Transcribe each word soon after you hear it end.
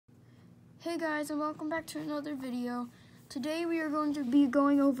Hey guys, and welcome back to another video. Today we are going to be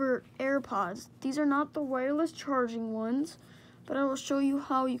going over AirPods. These are not the wireless charging ones, but I will show you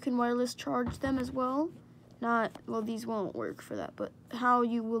how you can wireless charge them as well. Well, these won't work for that, but how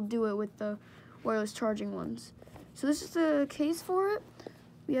you will do it with the wireless charging ones. So this is the case for it.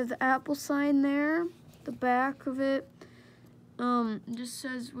 We have the Apple sign there, the back of it. It just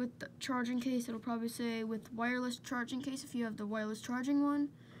says with the charging case. It'll probably say with wireless charging case if you have the wireless charging one.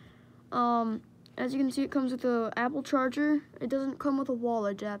 As you can see, it comes with the Apple charger. It doesn't come with a wall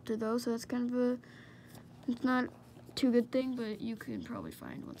adapter though, so that's kind of it's not too good thing, but you can probably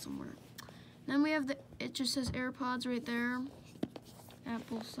find one somewhere. Then we have it just says AirPods right there.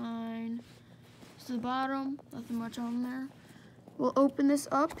 Apple sign. To the bottom, nothing much on there. We'll open this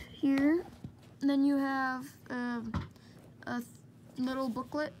up here. And then you have a little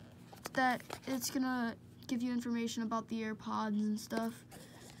booklet that it's gonna give you information about the AirPods and stuff.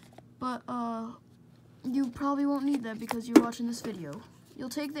 But you probably won't need that because you're watching this video. You'll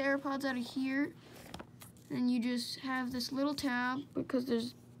take the AirPods out of here, and you just have this little tab because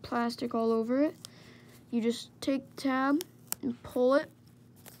there's plastic all over it. You just take the tab and pull it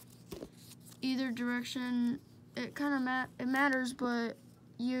either direction. It kind of it matters, but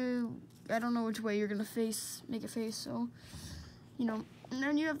I don't know which way you're gonna make it face. So and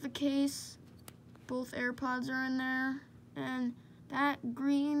then you have the case. Both AirPods are in there, and that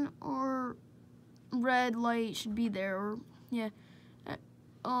green or red light should be there, or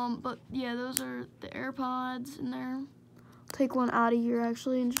but yeah, those are the AirPods in there. I'll take one out of here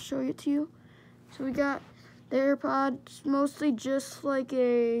actually and just show it to you. So we got the AirPods, mostly just like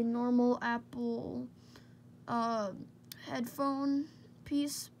a normal Apple headphone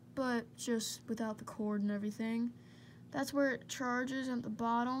piece, but just without the cord and everything. That's where it charges at the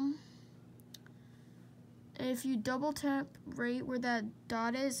bottom. If you double tap right where that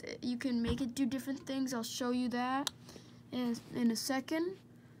dot is, you can make it do different things. I'll show you that in a second.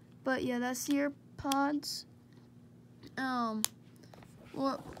 But yeah, that's the AirPods.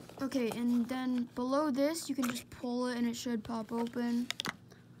 Okay, and then below this, you can just pull it and it should pop open.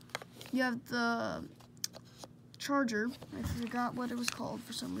 You have the charger. I forgot what it was called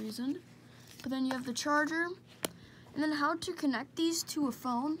for some reason. But then you have the charger. And then how to connect these to a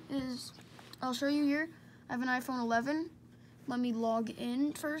phone is, I'll show you here. I have an iPhone 11. Let me log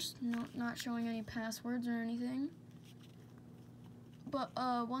in first. Not showing any passwords or anything. But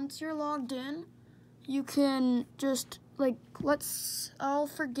once you're logged in, you can just I'll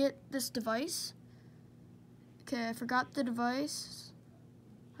forget this device. Okay, I forgot the device.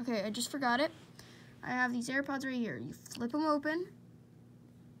 Okay, I just forgot it. I have these AirPods right here. You flip them open.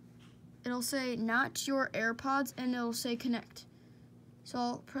 It'll say not your AirPods, and it'll say connect. So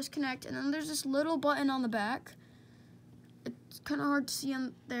I'll press connect, and then there's this little button on the back. It's kind of hard to see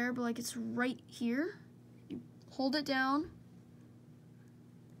on there, but it's right here. You hold it down,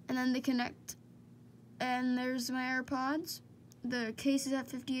 and then they connect. And there's my AirPods. The case is at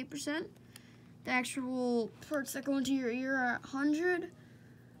 58%. The actual parts that go into your ear are at 100.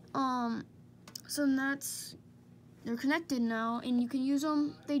 So they're connected now, and you can use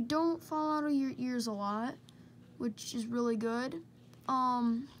them. They don't fall out of your ears a lot, which is really good.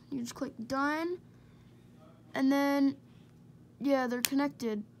 You just click done, and then they're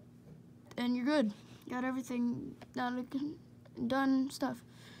connected, and you're good. You got everything done stuff.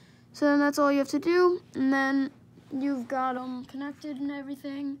 So then that's all you have to do, and then you've got them connected and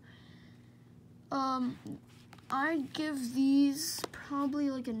everything. I give these probably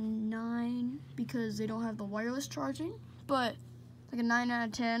a 9 because they don't have the wireless charging, but a 9 out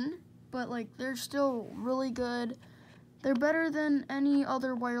of 10. But they're still really good. They're better than any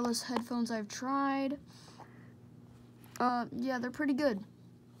other wireless headphones I've tried. Yeah, they're pretty good.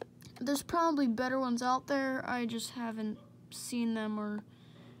 There's probably better ones out there. I just haven't seen them or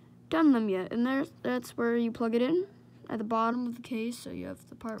done them yet. And that's where you plug it in at the bottom of the case. So you have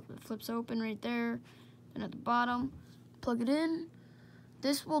the part that flips open right there, and at the bottom, plug it in.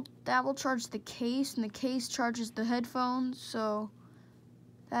 That will charge the case, and the case charges the headphones. So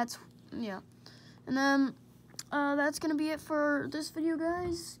that's and then. That's gonna be it for this video,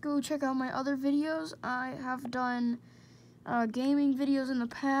 guys. Go check out my other videos. I have done gaming videos in the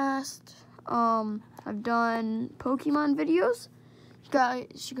past. I've done Pokemon videos. You guys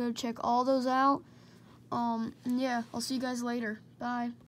should go check all those out. Yeah, I'll see you guys later. Bye.